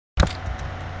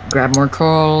grab more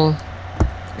coal.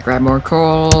 Grab more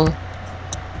coal.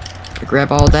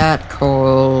 Grab all that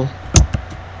coal.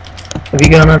 Have you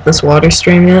gone up this water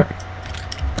stream yet?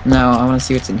 No, I want to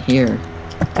see what's in here.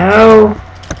 Ow!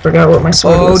 Forgot what my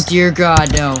sword was. Oh dear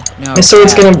God, no, no. My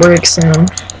sword's gonna break soon.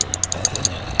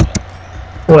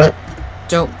 What?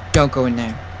 Don't go in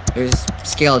there. There's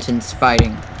skeletons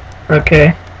fighting.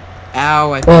 Okay.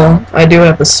 Ow, I Well, found. I do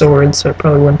have the sword, so it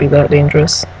probably wouldn't be that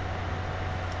dangerous.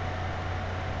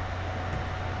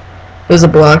 There's a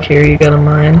block here you gotta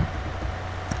mine.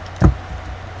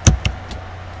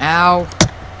 Ow.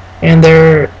 And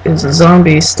there is a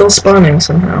zombie still spawning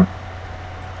somehow.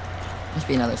 Must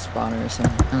be another spawner or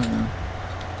something. I don't know.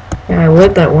 Yeah, I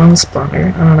lit that one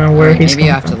spawner. I don't know where he's Maybe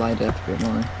I coming have to from. light it up a bit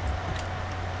more.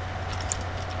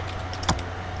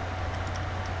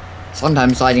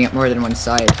 Sometimes lighting up more than one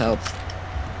side helps.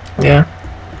 Yeah.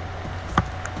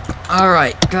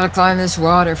 Alright, gotta climb this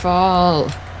waterfall.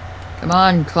 Come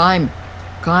on, climb.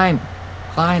 Climb.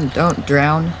 Climb, don't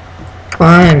drown.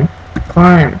 Climb.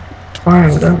 Climb.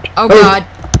 Climb, don't. Oh God!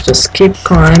 Just keep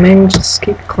climbing, just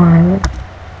keep climbing.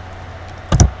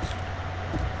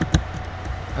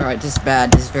 Alright, this is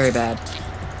bad, this is very bad.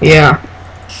 Yeah.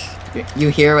 You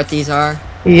hear what these are?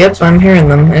 Yep, I'm hearing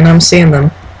them, and I'm seeing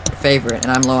them. Your favorite,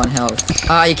 and I'm low on health.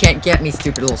 Ah, you can't get me,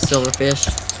 stupid little silverfish.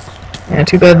 Yeah,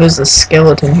 too bad there's a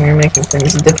skeleton here making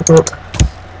things difficult.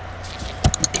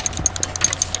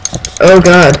 Oh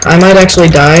God, I might actually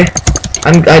die.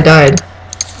 I died.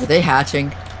 Are they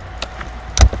hatching?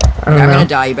 I don't I'm know. gonna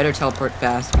die, you better teleport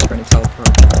fast. I'm gonna teleport.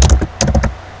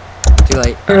 Too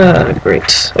late.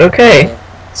 Great. Okay.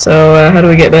 So, how do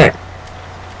we get back?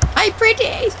 Hi,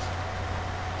 pretty!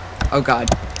 Oh God.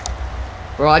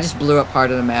 Bro, I just blew up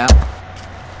part of the map.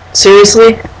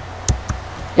 Seriously?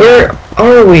 Where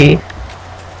are we?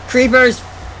 Creepers!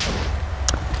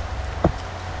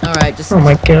 Alright, just Oh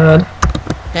my God.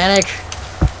 panic.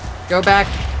 Go back.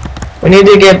 We need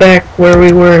to get back where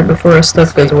we were before our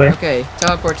stuff goes away. Okay,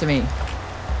 teleport to me.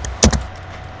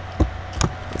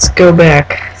 Let's go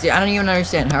back. See, I don't even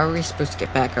understand. How are we supposed to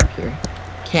get back up here?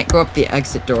 Can't go up the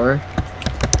exit door.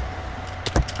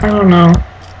 I don't know.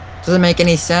 Doesn't make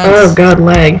any sense. Oh God,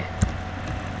 lag.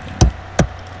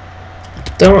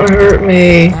 Don't hurt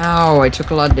me. Ow, I took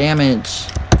a lot of damage.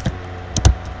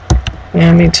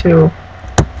 Yeah, me too.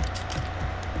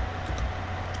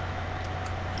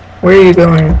 Where are you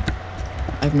going?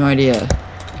 I have no idea.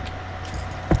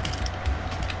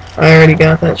 I already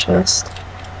got that chest.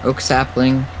 Oak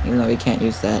sapling, even though we can't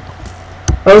use that.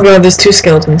 Oh God, there's two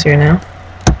skeletons here now.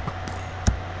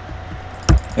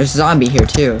 There's a zombie here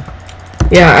too.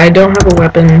 Yeah, I don't have a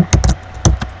weapon.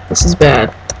 This is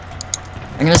bad.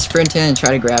 I'm gonna sprint in and try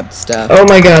to grab stuff. Oh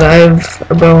my God, I have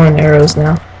a bow and arrows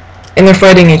now. And they're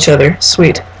fighting each other.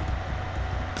 Sweet.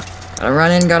 Gotta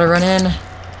run in, gotta run in.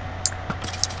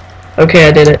 Okay,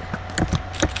 I did it.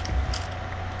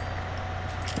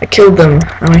 I killed them.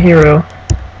 I'm a hero.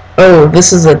 Oh,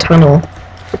 this is a tunnel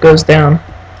that goes down.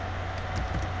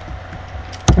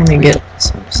 Let me get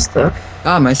some stuff.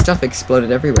 Ah, my stuff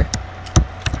exploded everywhere.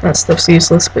 That stuff's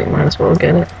useless, but you might as well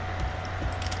get it.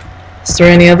 Is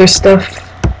there any other stuff?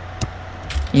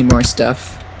 Need more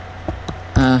stuff.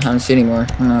 I don't see any more.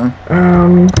 No.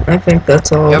 I think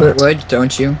that's all You of have it. wood,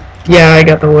 don't you? Yeah, I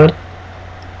got the wood.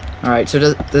 Alright, so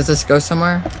does this go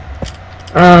somewhere?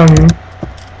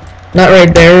 Not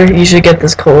right there. You should get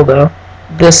this coal, though.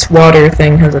 This water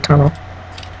thing has a tunnel.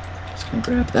 Just gonna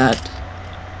grab that.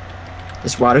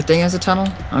 This water thing has a tunnel?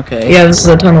 Okay. Yeah, this is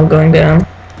a tunnel going down.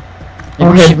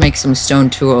 Maybe we should make some stone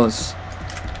tools.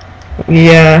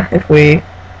 Yeah, if we...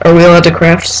 Are we allowed to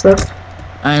craft stuff?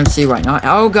 I don't see why not.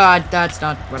 Oh God, that's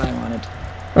not what I wanted.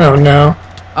 Oh no.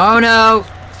 Oh no!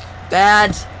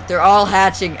 Bad! They're all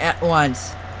hatching at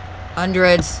once.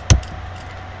 Hundreds.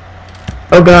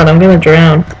 Oh God, I'm gonna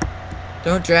drown.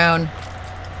 Don't drown.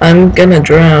 I'm gonna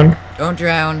drown. Don't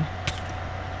drown.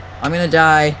 I'm gonna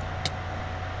die.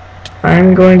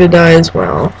 I'm going to die as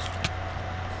well.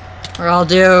 We're all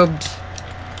doomed.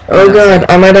 Oh God,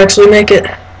 I might actually make it.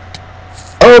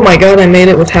 Oh my God, I made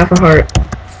it with half a heart.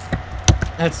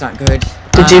 That's not good.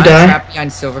 Did you die? I'm trapped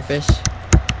behind Silverfish.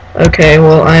 Okay,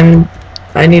 well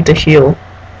I need to heal.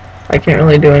 I can't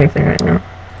really do anything right now.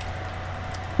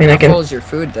 I mean, I How can. full is your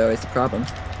food though? Is the problem?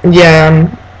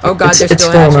 Yeah, Oh God, they're it's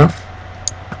still full hatching. enough.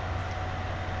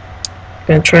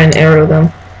 Gonna try and arrow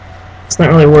them. It's not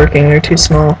really working. They're too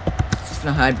small. Just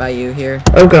gonna hide by you here.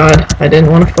 Oh God, I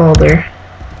didn't want to fall there.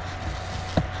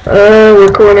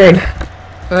 We're cornered.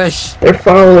 Push. They're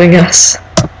following us.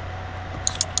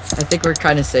 I think we're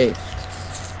kind of safe.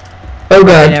 Oh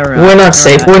God, never we're mind. not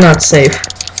safe. We're not safe.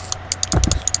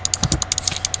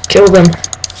 Kill them.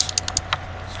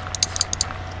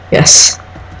 Yes.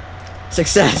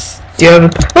 Success. Do you have a...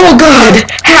 Oh god!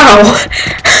 How?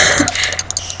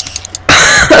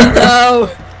 No!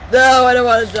 No, I don't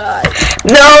want to die.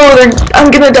 No!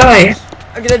 I'm gonna die!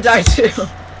 I'm gonna die too.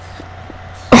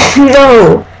 Oh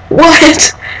no!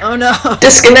 What? Oh no!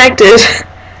 Disconnected!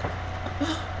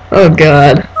 Oh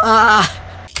god. Ah!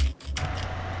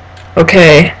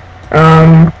 Okay. What's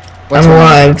I'm wrong?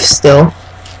 alive still.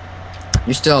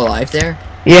 You're still alive there?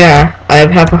 Yeah, I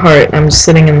have half a heart. I'm just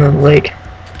sitting in the lake.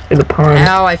 Or the pond.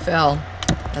 Ow, I fell.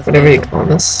 That's Whatever you painful. call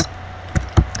this.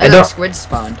 I don't... squid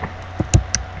spawned.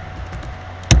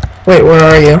 Wait, where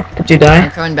are you? Did you die?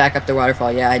 I'm coming back up the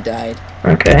waterfall. Yeah, I died.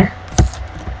 Okay.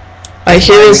 I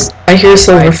hear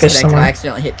silverfish I somewhere.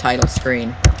 accidentally hit title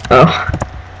screen. Oh.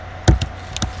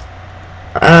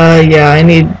 Yeah, I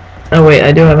need... Oh wait,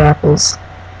 I do have apples.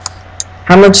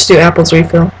 How much do apples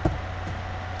refill?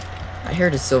 I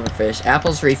heard a silverfish.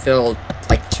 Apples refill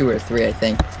like 2 or 3, I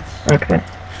think. Okay.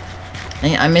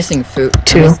 I'm missing food.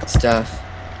 2. I'm missing stuff.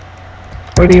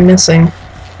 What are you missing?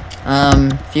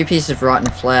 Few pieces of rotten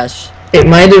flesh. It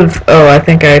might have... Oh, I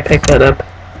think I picked that up.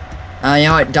 You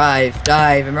know what? Dive.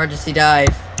 Dive. Emergency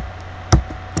dive.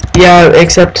 Yeah,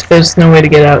 except there's no way to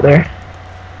get out there.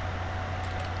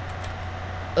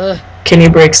 Ugh. Can you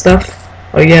break stuff?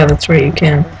 Oh yeah, that's right, you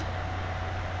can.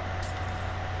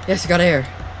 Yes, I got air.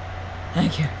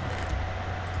 Thank you.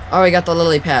 Oh, we got the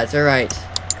lily pads. Alright.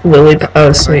 Lily... Oh,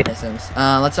 The sweet. organisms.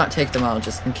 Let's not take them all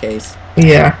just in case.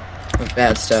 Yeah. With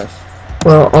bad stuff.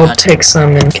 Well, I'll take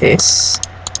some in case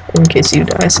you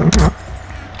die somehow.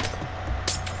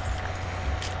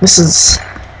 This is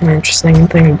an interesting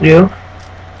thing to do.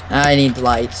 I need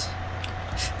light.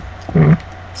 Hmm.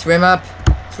 Swim up!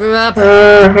 Swim up!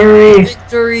 Hurry!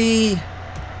 Victory!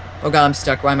 Oh god, I'm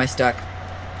stuck. Why am I stuck?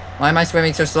 Why am I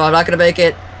swimming so slow? I'm not gonna make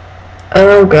it.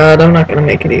 Oh god, I'm not gonna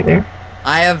make it either.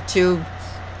 I have 2.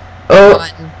 Oh!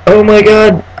 1. Oh my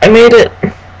god, I made it!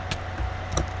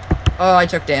 Oh, I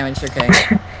took damage. Okay.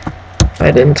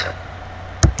 I didn't.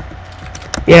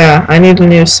 Yeah, I need a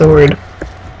new sword.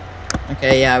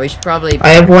 Okay, yeah, we should probably... I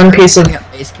have one piece of...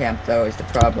 Base camp, though, is the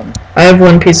problem. I have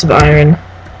one piece of iron.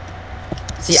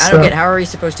 See, I don't get... How are we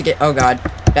supposed to get... Oh god.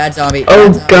 Bad zombie.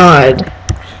 Oh Bad zombie. god.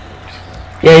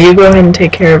 Yeah, you go ahead and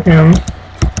take care of him.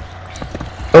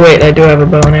 Oh wait, I do have a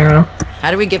bow and arrow. How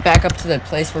do we get back up to the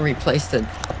place where we placed the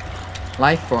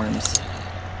life forms?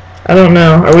 I don't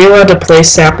know. Are we allowed to place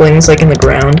saplings like in the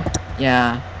ground?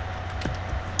 Yeah.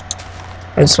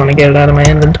 I just want to get it out of my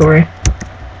inventory.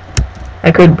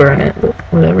 I could burn it, but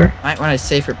whatever. Might want a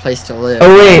safer place to live.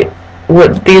 Oh wait,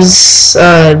 what these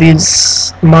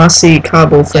mossy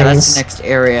cobble Yeah, that's things? the next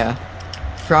area.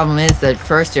 Problem is that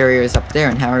first area is up there,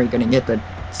 and how are we gonna get the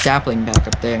sapling back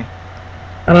up there?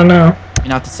 I don't know.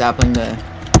 Not the sapling, the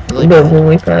The lily pad.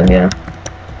 lily pad, yeah.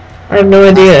 I have no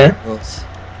idea.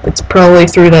 It's probably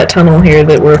through that tunnel here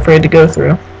that we're afraid to go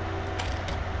through.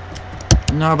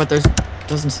 No, but there's...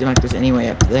 Doesn't seem like there's any way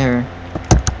up there.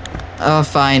 Oh,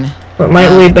 fine. What might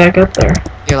lead back up there?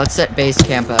 Here, let's set base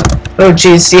camp up. Oh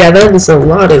jeez, yeah, that is a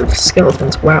lot of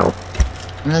skeletons. Wow.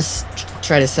 I'm gonna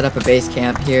try to set up a base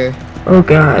camp here. Oh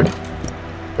god.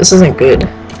 This isn't good.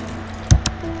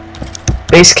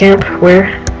 Base camp? Where?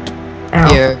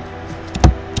 Ow. Here.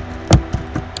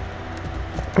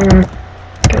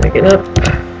 Gotta get up.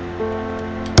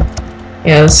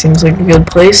 Yeah, this seems like a good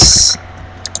place.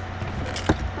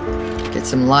 Get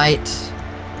some light.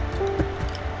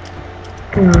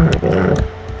 Oh god.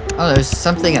 Oh, there's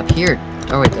something up here.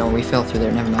 Oh wait, no, we fell through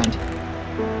there. Never mind.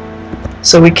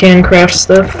 So we can craft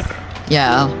stuff?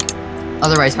 Yeah.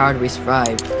 Otherwise, how would we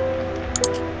survive?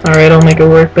 Alright, I'll make a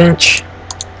workbench.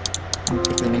 I'll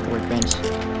quickly make a workbench.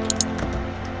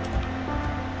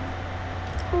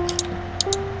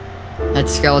 That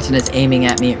skeleton is aiming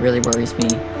at me. It really worries me.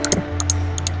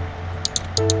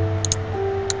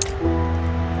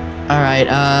 Alright,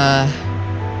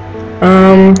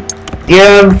 Do you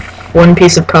have one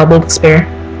piece of cobble to spare?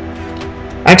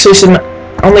 Actually,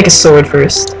 I'll make a sword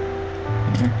first.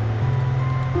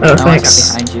 Oh, no,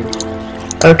 thanks. I got behind you.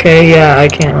 Okay, yeah, I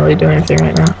can't really do anything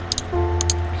right now.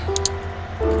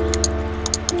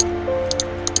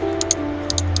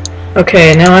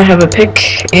 Okay, now I have a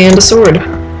pick and a sword.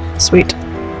 Sweet.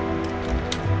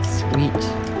 Sweet.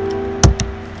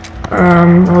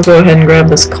 I'll go ahead and grab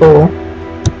this coal.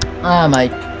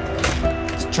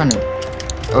 Just trying to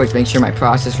always make sure my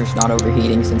processor's not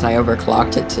overheating since I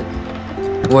overclocked it to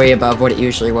way above what it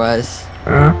usually was.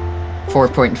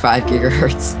 4.5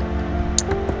 gigahertz.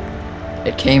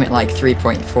 It came at like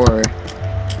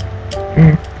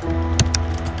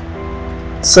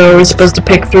 3.4. So are we supposed to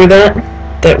pick through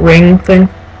that ring thing?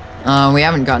 We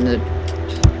haven't gotten to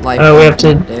life Oh, we have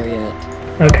forms to- there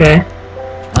yet. Okay.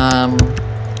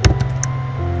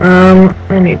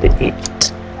 I need to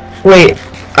eat. Wait,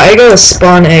 I got a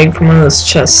spawn egg from one of those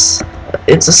chests.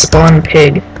 It's a spawn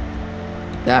pig.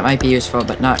 That might be useful,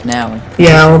 but not now. Yeah, If we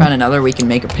I'll- found another, we can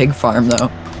make a pig farm, though.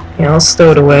 Yeah, I'll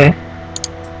stow it away.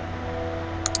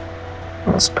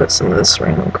 I'll just put some of this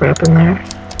random crap in there.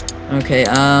 Okay,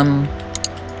 oh,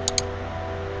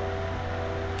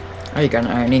 you got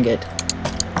an iron ingot.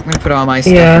 I'm gonna put all my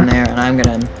stuff Yeah. in there, and I'm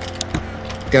gonna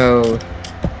go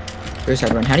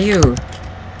suicide run. How do you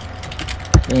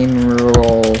main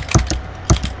roll?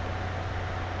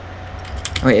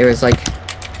 Wait, it was like,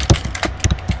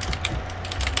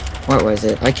 what was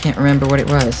it? I can't remember what it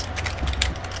was.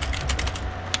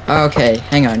 Okay,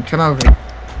 hang on, come over.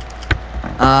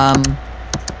 Ow.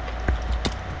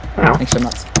 Actually, I'm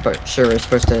not sure where we're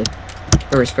supposed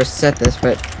to set this,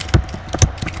 but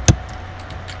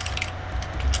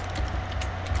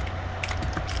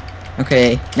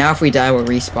okay, now if we die, we'll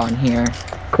respawn here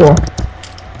Cool.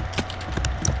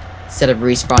 instead of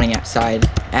respawning outside.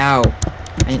 Ow!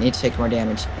 I didn't need to take more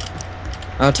damage.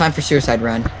 Oh, time for suicide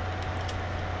run.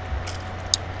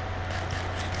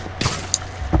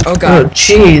 Oh Oh, god,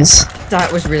 jeez.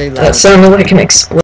 that was really loud. That sounded like an explosion.